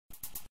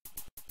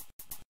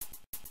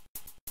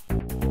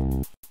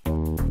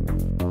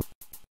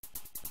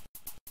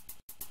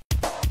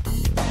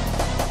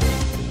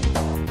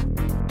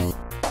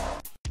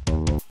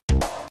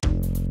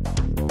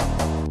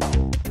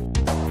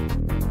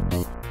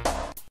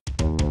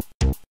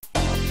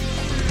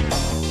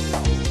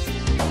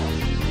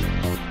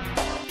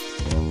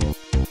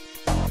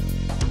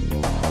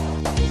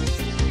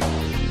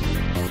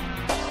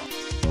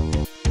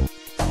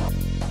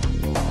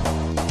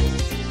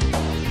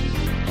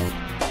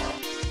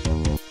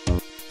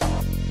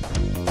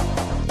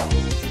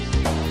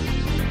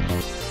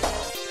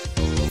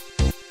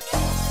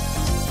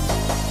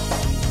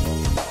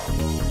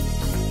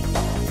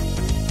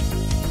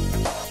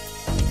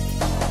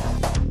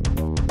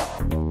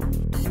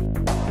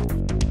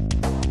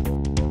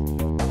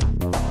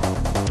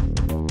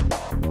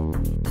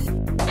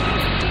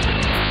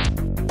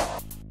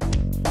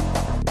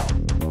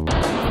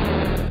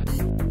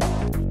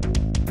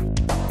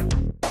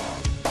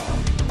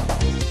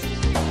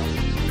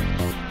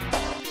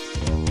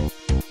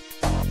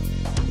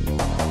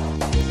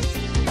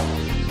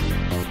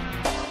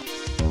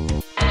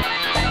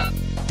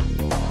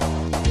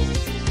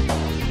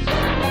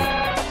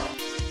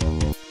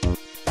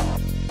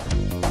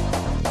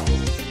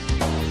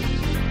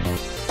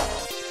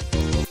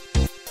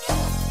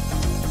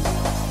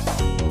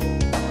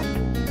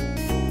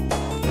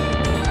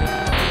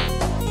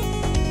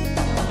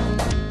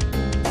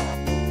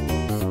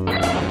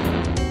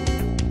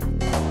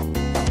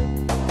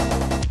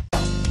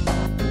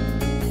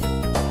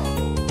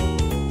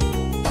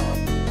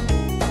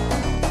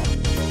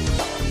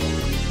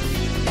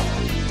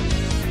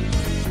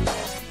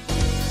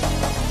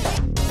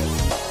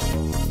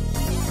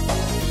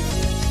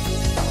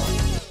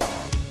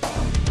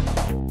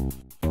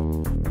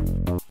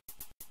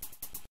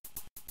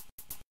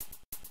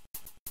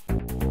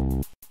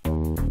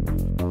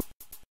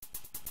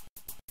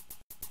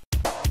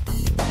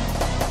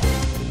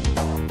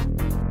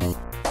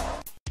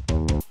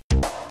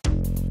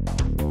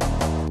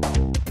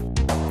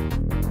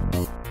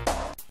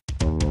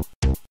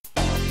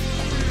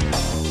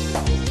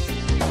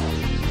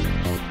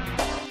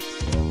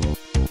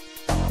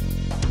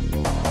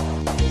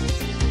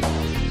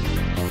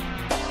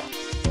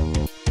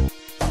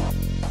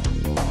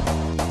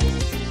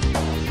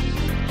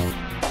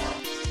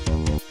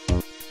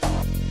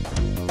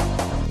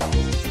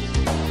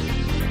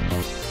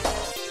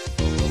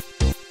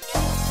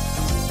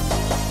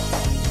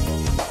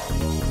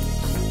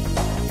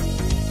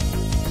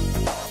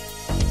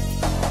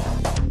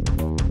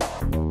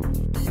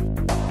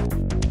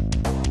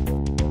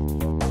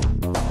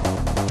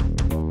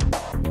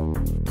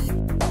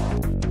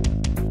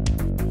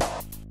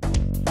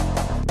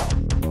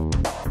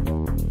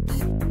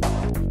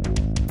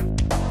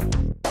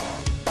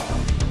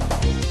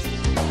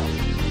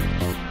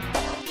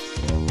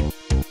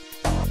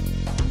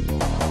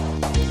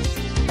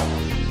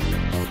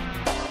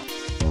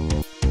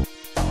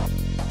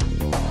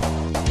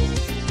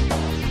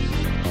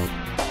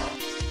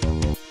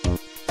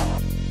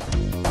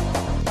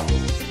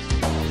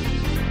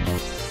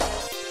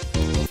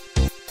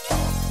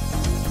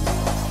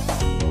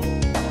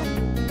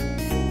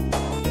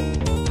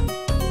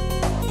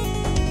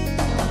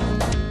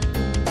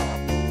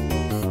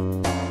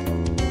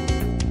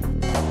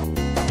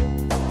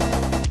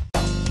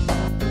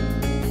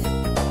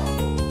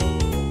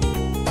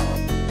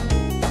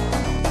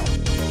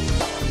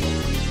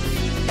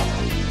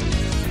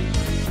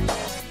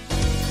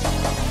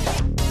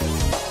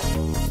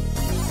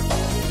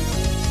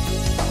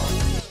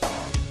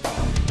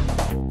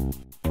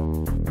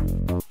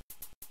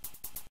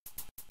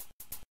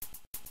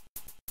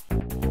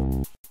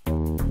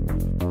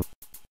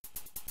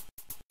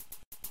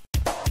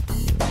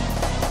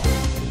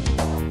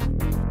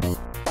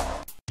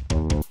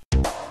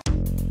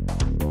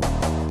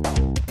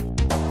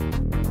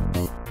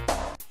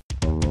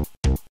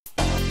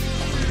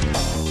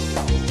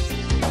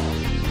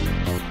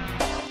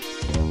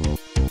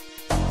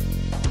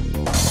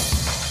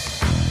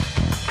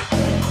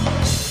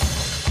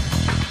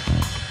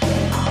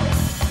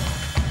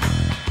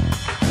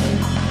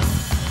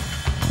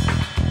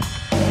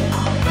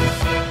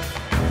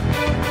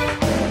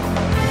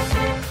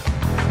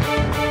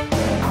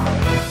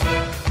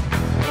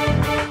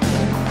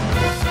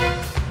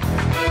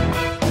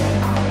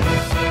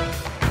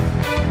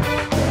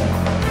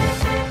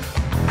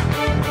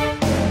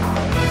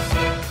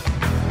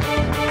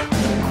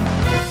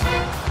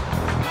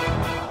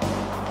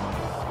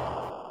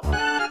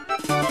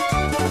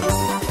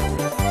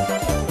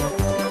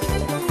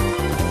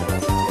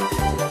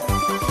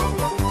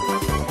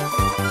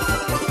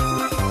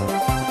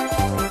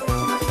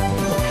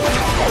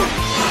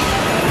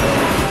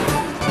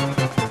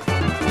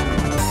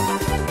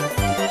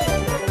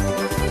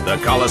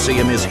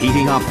Coliseum is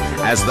heating up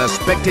as the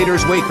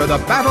spectators wait for the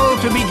battle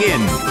to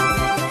begin.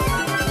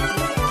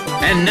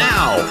 And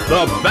now,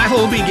 the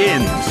battle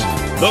begins.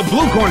 The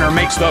blue corner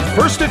makes the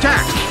first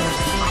attack.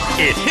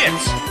 It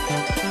hits.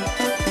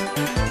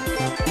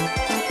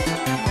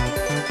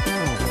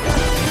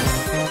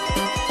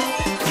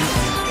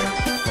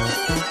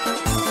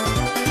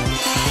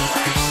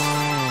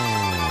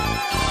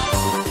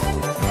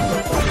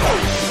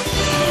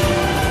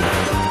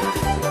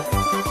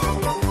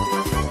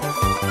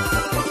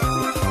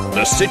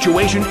 The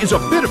situation is a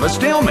bit of a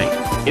stalemate.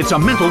 It's a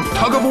mental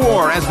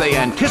tug-of-war as they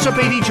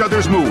anticipate each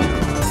other's move.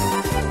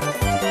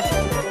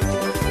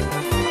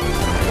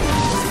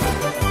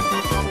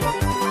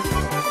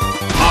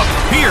 A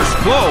fierce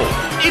blow.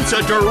 It's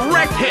a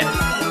direct hit.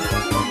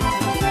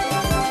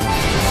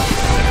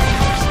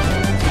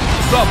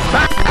 The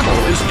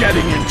battle is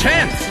getting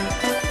intense.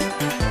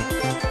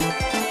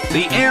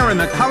 The air in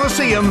the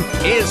Coliseum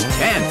is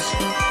tense.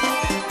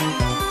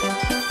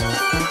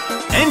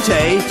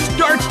 Entei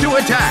starts to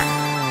attack.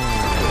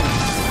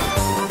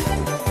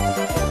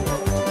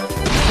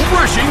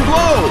 Rushing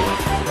blow.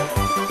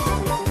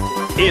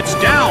 It's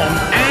down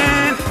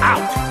and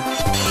out.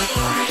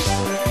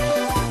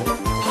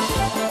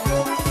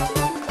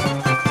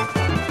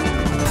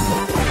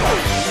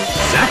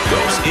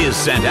 Zapdos is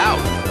sent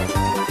out.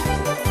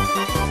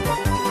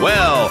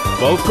 Well,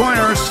 both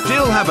corners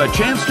still have a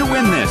chance to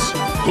win this.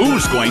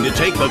 Who's going to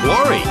take the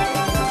glory?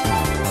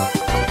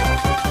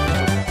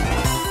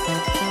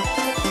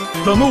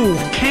 The move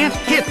can't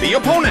hit the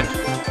opponent.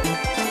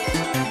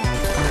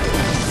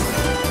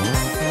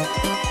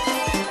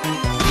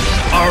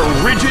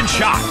 A rigid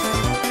shot.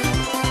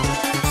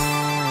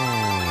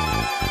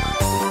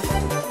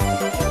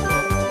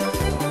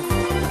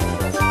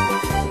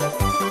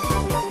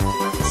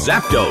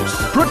 Zapdos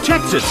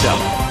protects itself.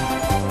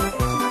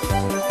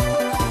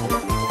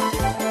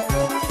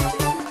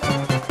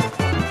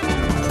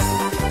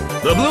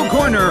 The blue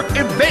corner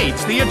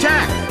evades the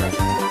attack.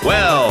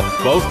 Well,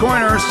 both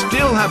corners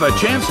still have a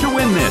chance to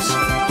win this.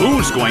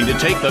 Who's going to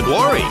take the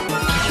glory?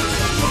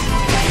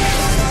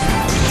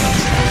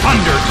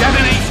 Thunder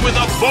detonates with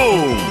a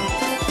boom.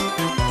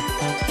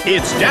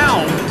 It's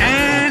down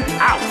and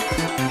out.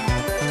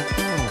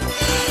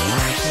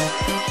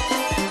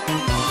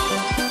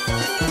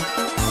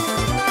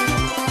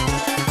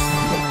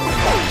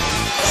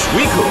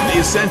 Suicune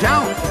is sent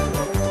out.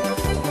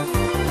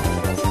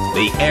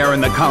 The air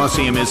in the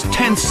Coliseum is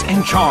tense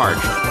and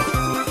charged.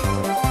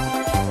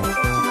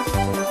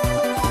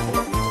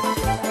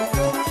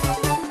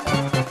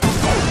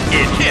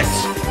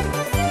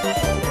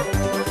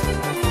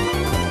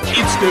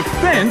 Its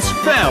defense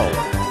fell.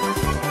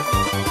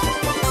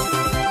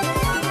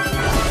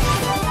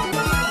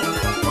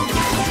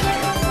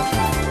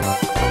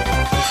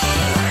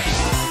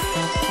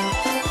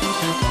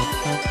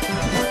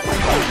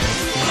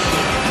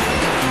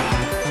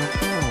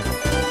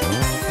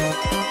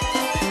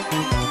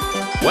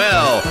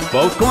 Well,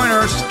 both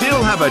corners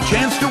still have a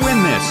chance to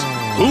win this.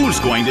 Who's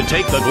going to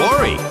take the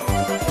glory?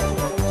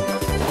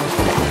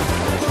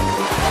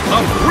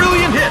 A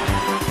brilliant hit.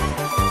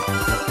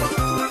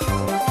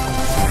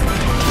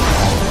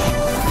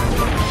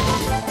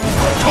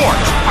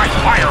 Torched by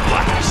Fire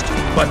Blast.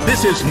 But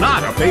this is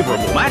not a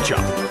favorable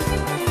matchup.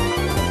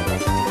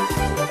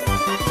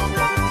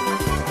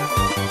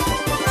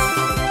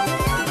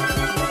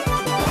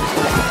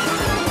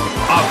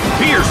 A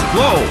fierce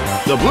blow.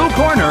 The blue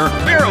corner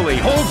barely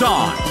holds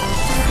on.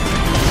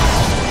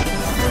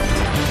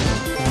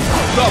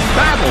 The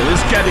battle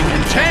is getting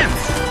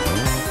intense.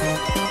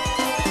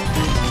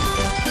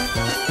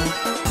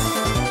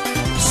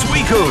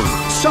 Suicune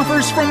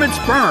suffers from its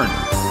burn.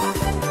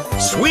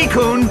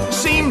 Suicune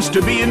seems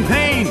to be in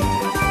pain.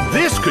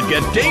 This could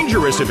get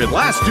dangerous if it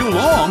lasts too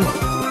long.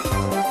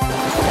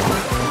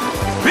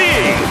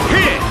 Big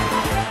hit!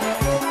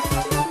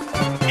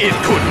 It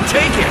couldn't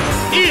take it.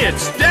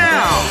 It's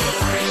down!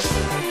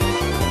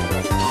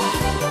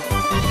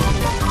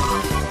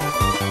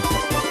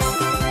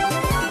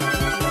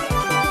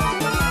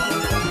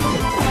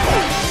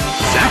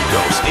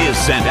 Zapdos is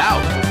sent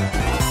out.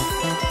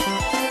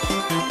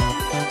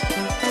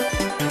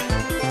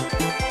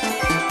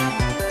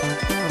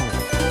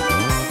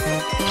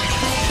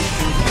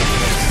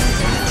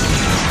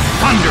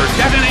 Thunder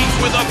detonates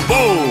with a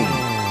boom.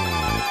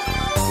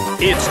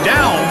 It's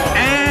down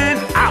and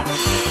out.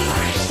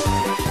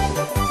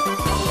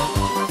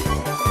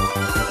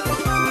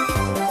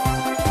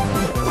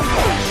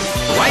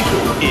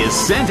 Raikou is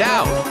sent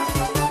out.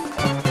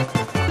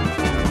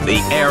 The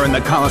air in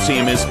the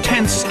Coliseum is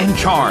tense and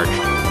charged.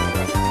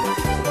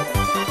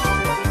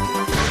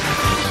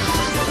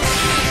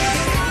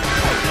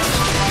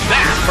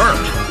 That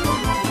hurt.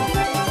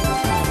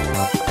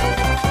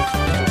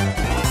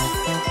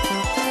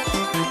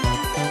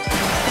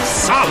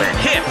 Solid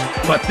hit,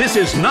 but this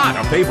is not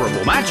a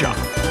favorable matchup.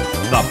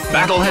 The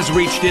battle has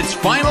reached its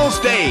final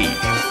stage.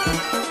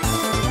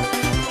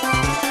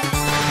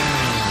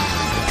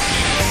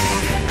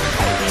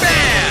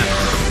 Bam!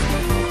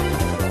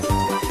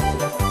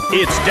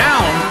 It's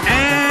down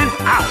and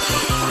out.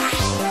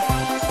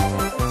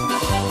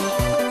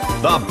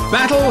 The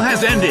battle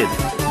has ended.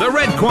 The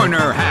red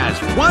corner has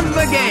won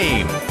the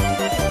game.